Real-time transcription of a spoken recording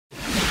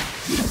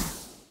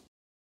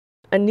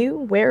A new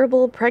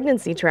wearable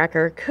pregnancy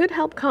tracker could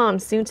help calm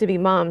soon-to-be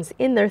moms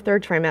in their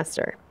third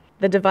trimester.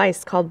 The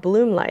device, called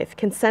Bloomlife,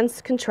 can sense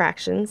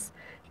contractions,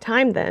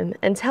 time them,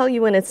 and tell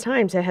you when it's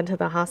time to head to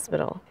the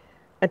hospital.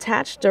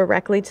 Attached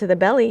directly to the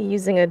belly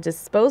using a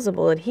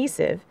disposable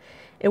adhesive,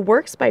 it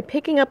works by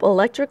picking up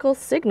electrical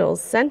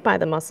signals sent by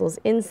the muscles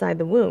inside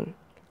the womb.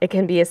 It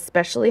can be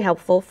especially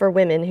helpful for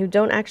women who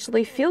don't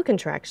actually feel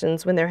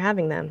contractions when they're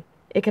having them.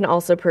 It can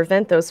also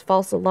prevent those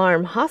false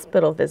alarm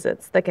hospital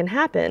visits that can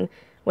happen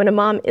when a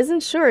mom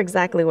isn't sure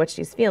exactly what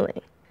she's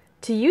feeling.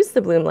 To use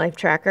the Bloomlife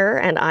tracker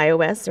and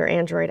iOS or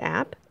Android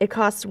app, it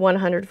costs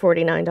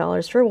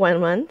 $149 for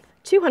 1 month,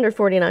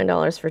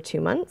 $249 for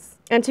 2 months,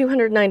 and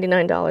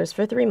 $299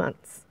 for 3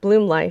 months.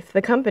 Bloomlife,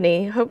 the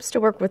company, hopes to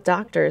work with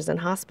doctors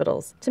and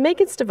hospitals to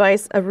make its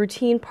device a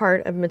routine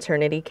part of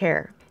maternity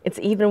care. It's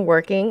even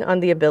working on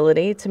the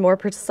ability to more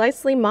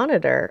precisely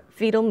monitor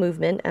fetal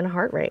movement and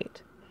heart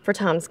rate. For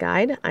Tom's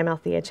Guide, I'm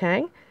Althea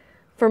Chang.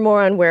 For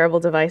more on wearable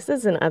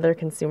devices and other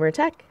consumer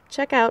tech,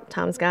 check out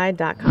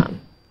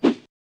tomsguide.com.